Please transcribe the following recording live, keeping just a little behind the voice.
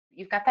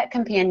You've got that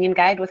companion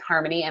guide with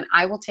Harmony, and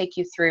I will take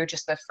you through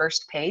just the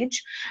first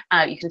page.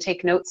 You can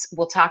take notes.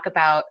 We'll talk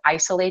about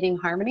isolating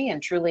harmony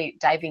and truly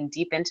diving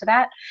deep into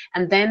that.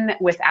 And then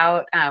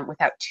without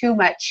too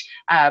much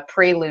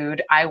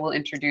prelude, I will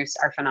introduce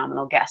our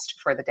phenomenal guest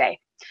for the day.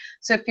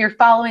 So if you're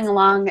following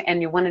along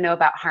and you want to know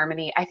about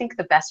harmony, I think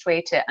the best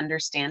way to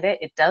understand it,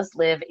 it does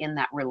live in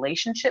that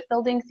relationship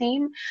building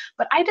theme,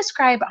 but I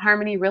describe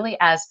harmony really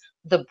as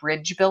the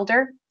bridge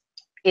builder.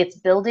 It's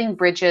building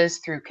bridges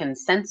through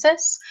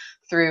consensus,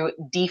 through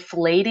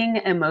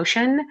deflating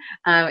emotion,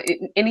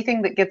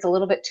 anything that gets a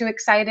little bit too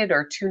excited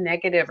or too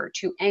negative or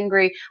too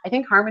angry. I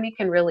think harmony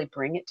can really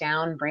bring it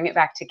down, bring it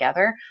back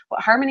together.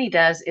 What harmony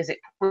does is it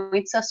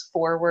points us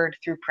forward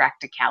through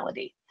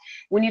practicality.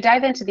 When you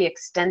dive into the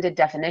extended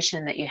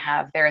definition that you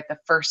have there at the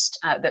first,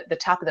 the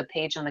top of the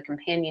page on the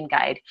companion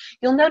guide,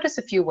 you'll notice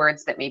a few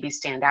words that maybe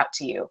stand out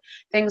to you.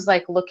 Things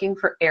like looking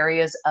for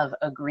areas of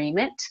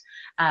agreement.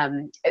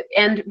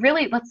 And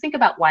really, let's think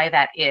about why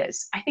that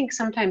is. I think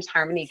sometimes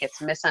harmony gets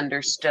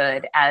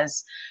misunderstood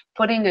as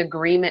putting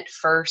agreement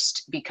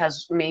first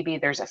because maybe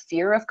there's a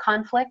fear of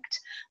conflict.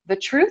 The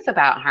truth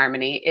about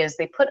harmony is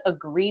they put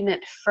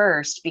agreement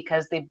first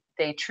because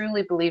they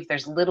truly believe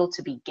there's little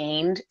to be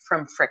gained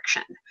from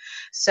friction.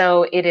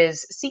 So it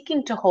is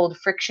seeking to hold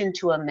friction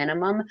to a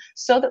minimum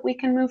so that we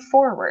can move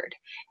forward.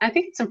 And I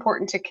think it's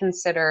important to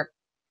consider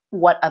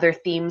what other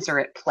themes are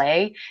at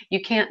play.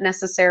 You can't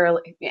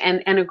necessarily,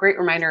 and a great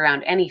reminder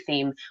around any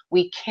theme,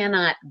 we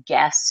cannot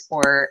guess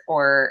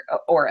or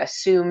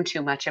assume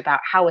too much about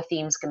how a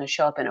theme is going to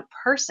show up in a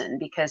person,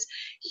 because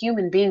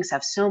human beings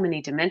have so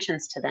many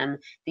dimensions to them.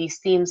 These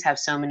themes have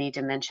so many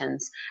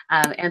dimensions.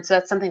 And so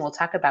that's something we'll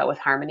talk about with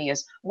harmony,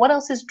 is what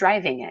else is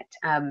driving it.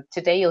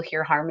 Today you'll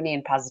hear harmony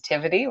and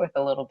positivity with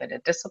a little bit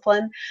of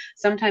discipline.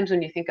 Sometimes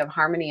when you think of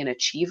harmony and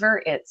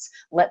achiever, it's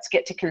let's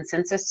get to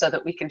consensus so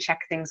that we can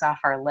check things off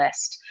our list.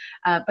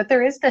 But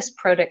there is this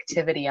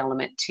productivity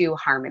element to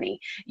harmony.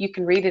 You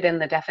can read it in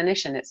the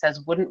definition. It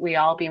says, wouldn't we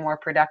all be more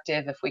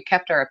productive if we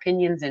kept our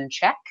opinions in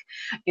check?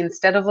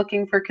 Instead of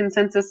looking for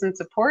consensus and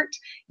support,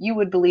 you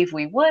would believe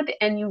we would,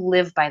 and you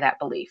live by that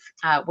belief.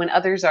 When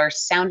others are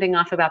sounding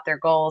off about their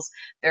goals,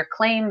 their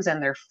claims,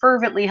 and their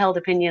fervently held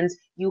opinions,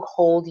 you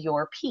hold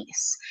your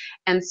peace.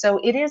 And so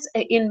it is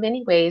in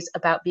many ways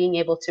about being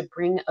able to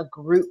bring a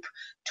group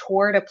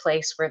toward a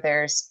place where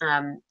there's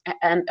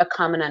a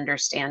common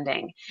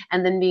understanding,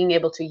 and then being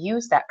able to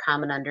use that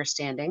common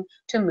understanding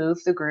to move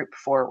the group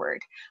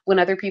forward. When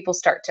other people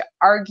start to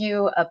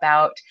argue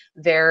about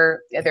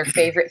their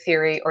favorite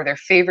theory or their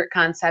favorite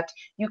concept,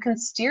 you can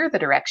steer the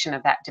direction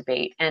of that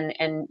debate, and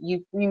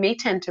you may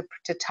tend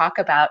to talk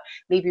about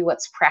maybe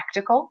what's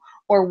practical,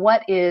 or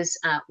what is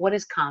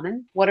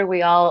common, what are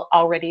we all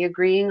already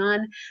agreeing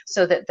on,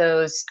 so that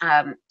those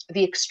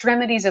the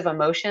extremities of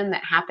emotion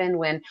that happen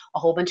when a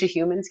whole bunch of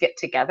humans get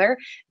together,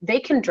 they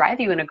can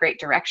drive you in a great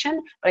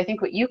direction. But I think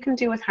what you can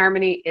do with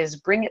harmony is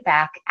bring it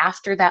back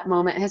after that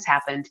moment has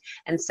happened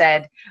and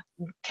said,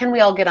 can we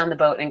all get on the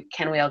boat and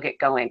can we all get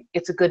going?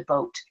 It's a good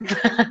boat.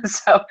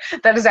 So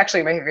that is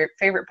actually my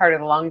favorite part of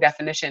the long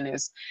definition,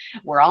 is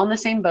we're all in the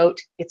same boat.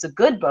 It's a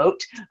good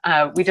boat.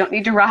 We don't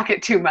need to rock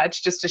it too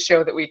much just to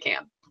show that we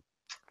can.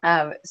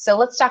 So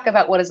let's talk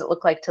about what does it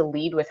look like to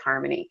lead with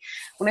harmony.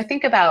 When I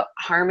think about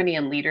harmony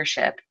and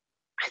leadership,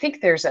 I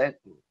think there's an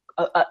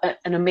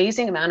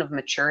amazing amount of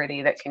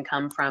maturity that can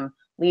come from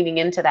leaning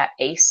into that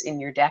ace in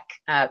your deck,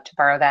 to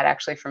borrow that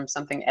actually from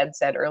something Ed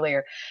said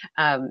earlier.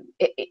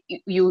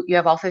 You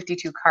have all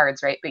 52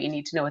 cards, right? But you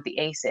need to know what the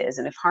ace is.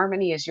 And if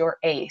harmony is your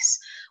ace,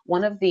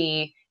 one of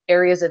the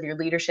areas of your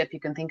leadership you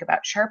can think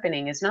about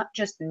sharpening is not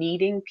just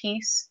needing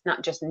peace,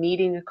 not just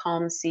needing a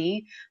calm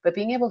sea, but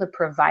being able to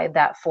provide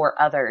that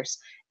for others,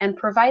 and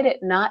provide it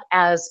not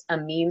as a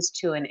means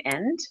to an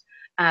end,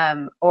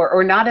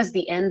 or not as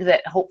the end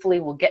that hopefully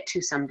we'll get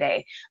to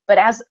someday, but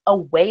as a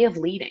way of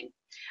leading.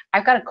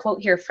 I've got a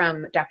quote here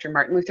from Dr.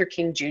 Martin Luther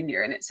King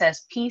Jr., and it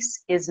says,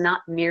 "Peace is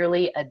not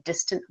merely a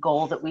distant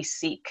goal that we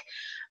seek,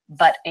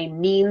 but a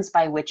means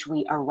by which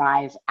we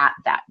arrive at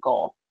that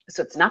goal."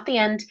 So it's not the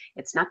end,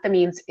 it's not the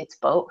means, it's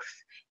both.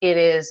 It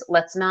is,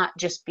 let's not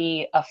just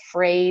be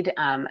afraid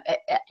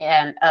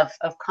and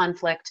of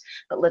conflict,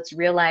 but let's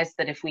realize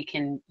that if we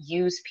can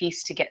use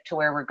peace to get to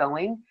where we're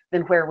going,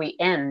 then where we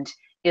end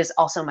is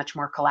also much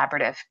more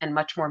collaborative and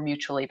much more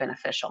mutually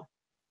beneficial.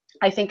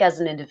 I think as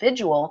an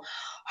individual,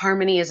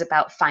 harmony is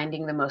about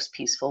finding the most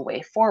peaceful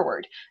way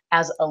forward.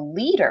 As a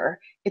leader,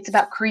 it's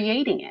about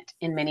creating it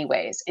in many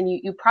ways. And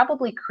you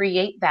probably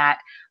create that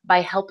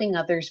by helping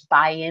others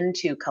buy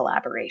into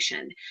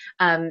collaboration.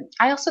 I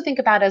also think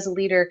about, as a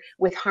leader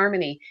with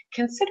harmony,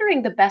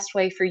 considering the best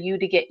way for you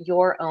to get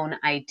your own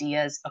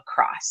ideas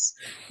across.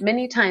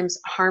 Many times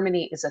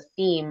harmony is a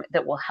theme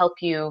that will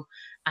help you.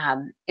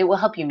 It will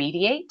help you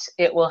mediate.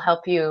 It will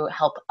help you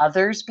help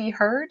others be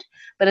heard.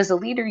 But as a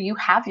leader, you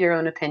have your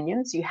own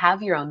opinions. You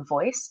have your own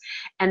voice.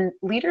 And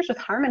leaders with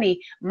harmony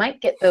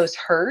might get those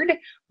heard,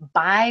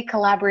 by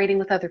collaborating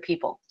with other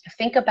people.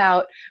 Think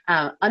about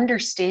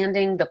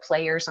understanding the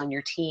players on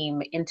your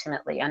team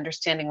intimately,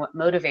 understanding what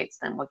motivates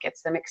them, what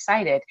gets them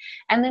excited,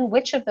 and then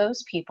which of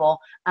those people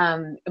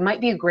might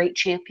be a great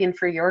champion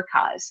for your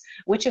cause.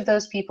 Which of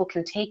those people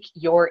can take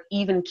your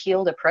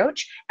even-keeled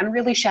approach and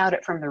really shout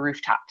it from the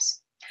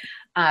rooftops.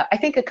 I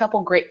think a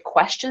couple great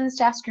questions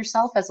to ask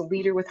yourself as a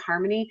leader with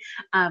Harmony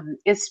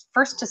is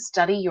first to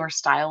study your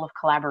style of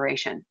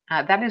collaboration.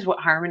 That is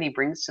what Harmony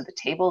brings to the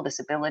table, this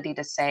ability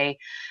to say,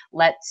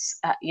 let's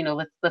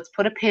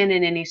put a pin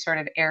in any sort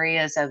of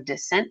areas of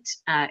dissent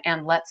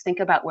and let's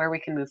think about where we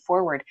can move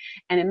forward.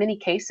 And in many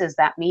cases,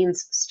 that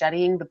means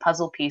studying the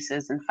puzzle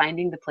pieces and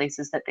finding the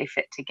places that they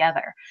fit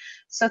together.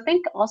 So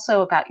think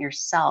also about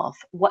yourself.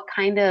 What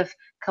kind of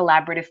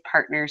collaborative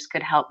partners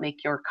could help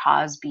make your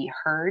cause be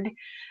heard?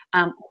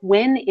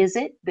 When is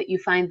it that you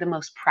find the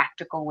most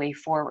practical way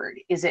forward?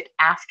 Is it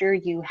after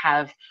you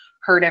have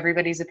heard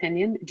everybody's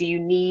opinion? Do you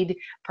need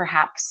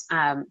perhaps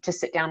to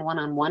sit down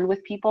one-on-one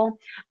with people?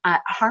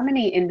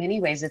 Harmony, in many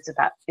ways, is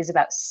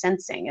about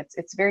sensing.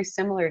 It's very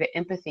similar to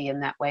empathy in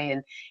that way,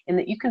 and in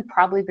that you can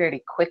probably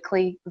very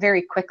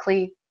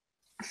quickly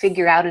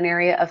figure out an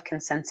area of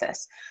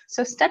consensus.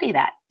 So study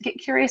that. Get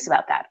curious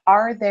about that.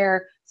 Are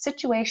there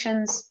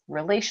situations,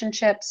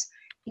 relationships,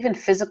 even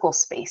physical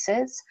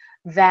spaces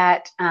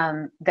that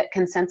that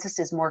consensus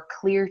is more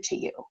clear to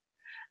you?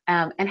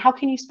 And how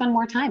can you spend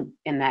more time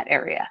in that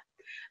area?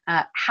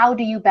 How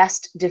do you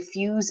best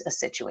diffuse a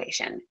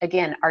situation?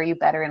 Again, are you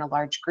better in a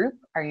large group?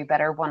 Are you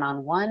better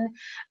one-on-one?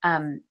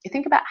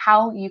 Think about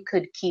how you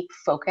could keep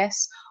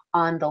focus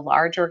on the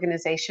large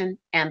organization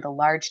and the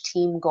large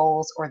team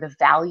goals or the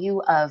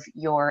value of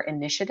your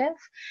initiative,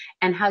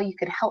 and how you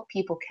could help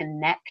people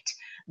connect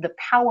the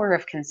power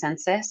of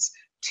consensus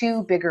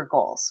to bigger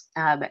goals.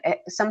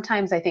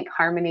 Sometimes I think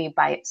Harmony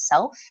by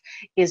itself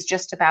is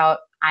just about,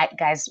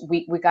 guys,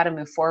 we got to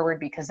move forward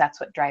because that's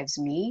what drives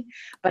me.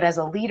 But as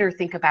a leader,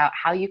 think about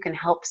how you can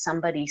help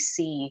somebody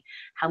see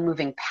how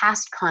moving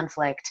past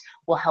conflict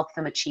will help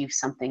them achieve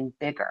something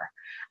bigger.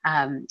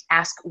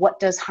 Ask, what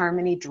does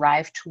Harmony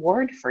drive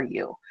toward for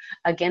you?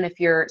 Again, if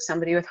you're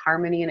somebody with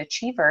Harmony and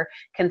Achiever,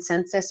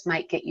 consensus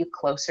might get you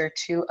closer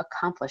to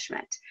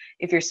accomplishment.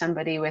 If you're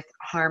somebody with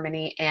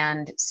Harmony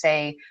and,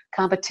 say,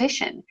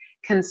 competition,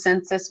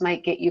 consensus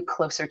might get you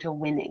closer to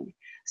winning.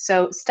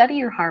 So study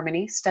your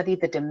Harmony, study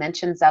the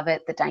dimensions of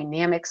it, the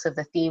dynamics of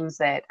the themes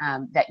that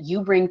that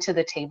you bring to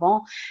the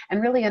table,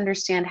 and really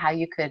understand how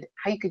you could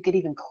get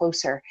even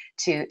closer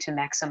to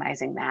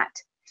maximizing that.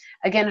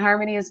 Again,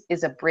 Harmony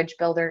is a bridge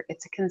builder.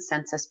 It's a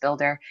consensus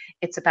builder.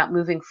 It's about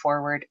moving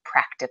forward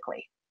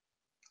practically.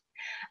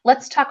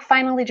 Let's talk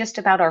finally just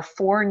about our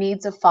 4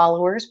 needs of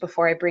followers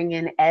before I bring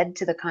in Ed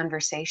to the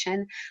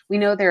conversation. We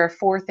know there are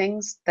 4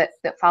 things that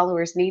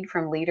followers need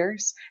from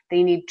leaders.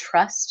 They need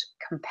trust,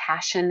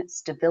 compassion,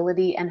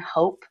 stability, and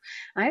hope.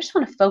 And I just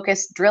want to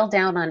drill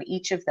down on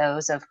each of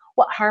those, of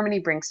what Harmony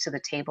brings to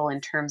the table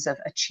in terms of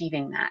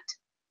achieving that.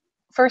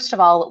 First of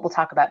all, we'll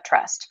talk about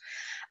trust.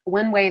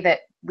 One way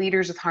that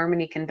leaders with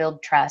Harmony can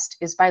build trust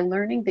is by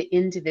learning the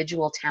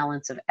individual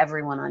talents of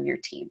everyone on your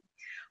team.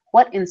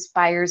 What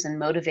inspires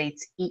and motivates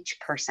each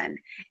person,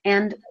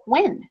 and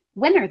when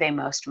are they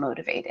most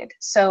motivated?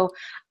 So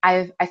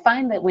I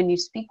find that when you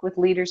speak with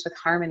leaders with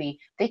Harmony,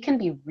 they can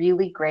be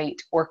really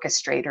great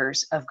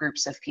orchestrators of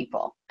groups of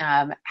people.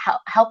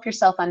 Help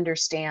yourself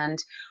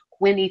understand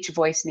when each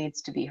voice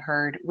needs to be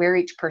heard, where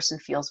each person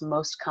feels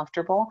most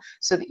comfortable,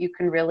 so that you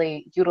can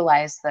really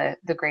utilize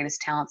the greatest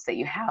talents that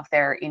you have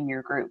there in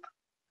your group.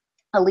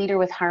 A leader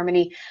with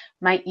Harmony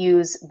might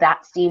use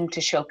that theme to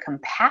show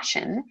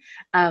compassion.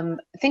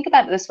 Think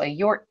about it this way: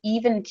 your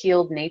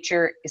even-keeled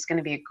nature is going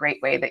to be a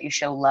great way that you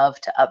show love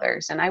to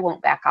others. And I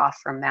won't back off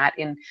from that.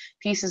 In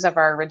pieces of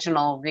our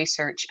original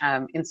research,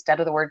 instead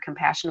of the word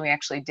compassion, we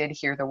actually did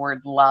hear the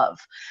word love.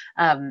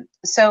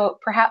 So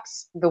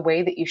perhaps the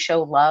way that you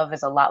show love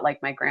is a lot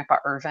like my grandpa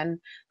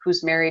Irvin,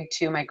 who's married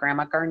to my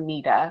grandma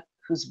Garnita,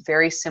 who's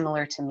very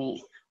similar to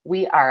me.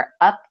 We are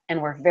up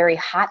and we're very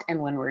hot, and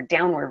when we're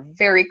down, we're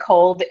very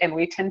cold, and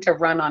we tend to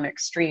run on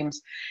extremes.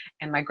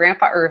 And my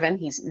grandpa Irvin,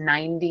 he's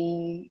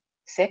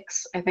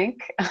 96, I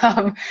think.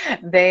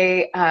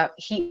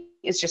 He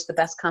is just the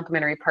best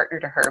complementary partner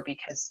to her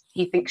because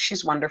he thinks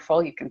she's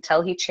wonderful. You can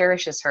tell he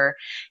cherishes her,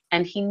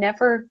 and he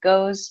never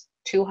goes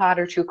too hot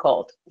or too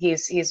cold.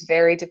 He's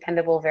very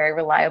dependable, very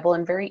reliable,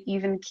 and very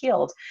even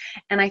keeled.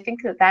 And I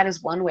think that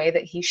is one way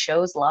that he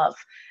shows love.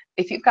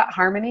 If you've got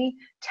Harmony,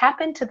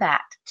 tap into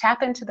that.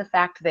 Tap into the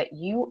fact that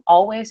you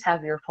always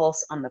have your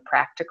pulse on the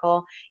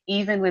practical,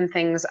 even when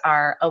things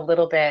are a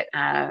little bit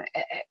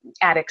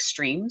at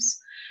extremes.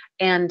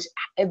 And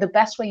the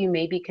best way you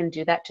maybe can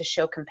do that to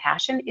show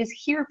compassion is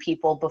hear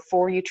people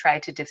before you try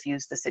to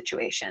diffuse the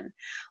situation.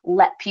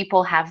 Let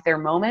people have their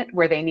moment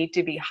where they need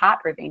to be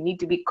hot, or they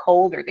need to be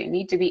cold, or they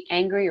need to be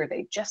angry, or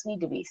they just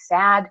need to be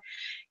sad.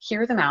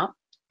 Hear them out,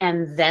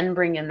 and then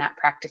bring in that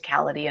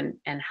practicality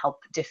and help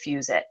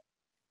diffuse it.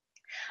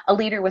 A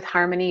leader with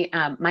harmony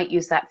might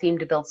use that theme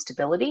to build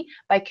stability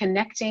by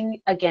connecting,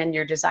 again,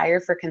 your desire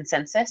for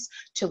consensus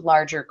to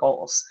larger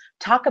goals.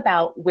 Talk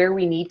about where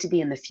we need to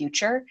be in the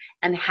future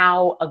and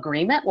how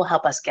agreement will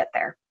help us get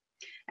there.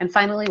 And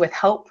finally, with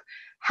hope,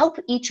 help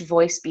each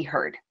voice be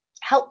heard.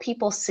 Help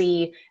people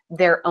see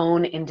their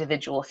own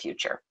individual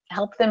future.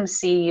 Help them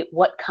see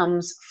what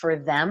comes for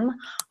them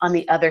on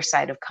the other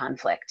side of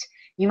conflict.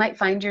 You might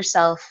find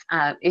yourself,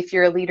 if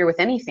you're a leader with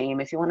any theme,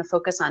 if you want to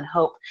focus on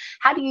hope,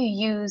 how do you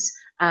use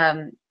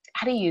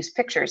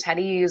pictures? How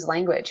do you use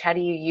language? How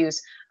do you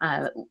use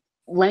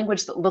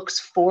language that looks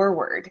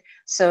forward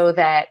so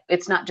that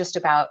it's not just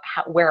about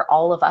where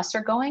all of us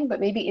are going, but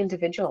maybe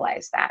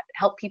individualize that.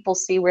 Help people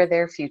see where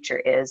their future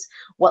is,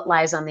 what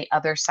lies on the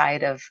other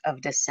side of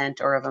dissent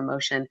or of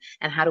emotion,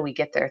 and how do we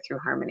get there through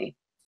harmony.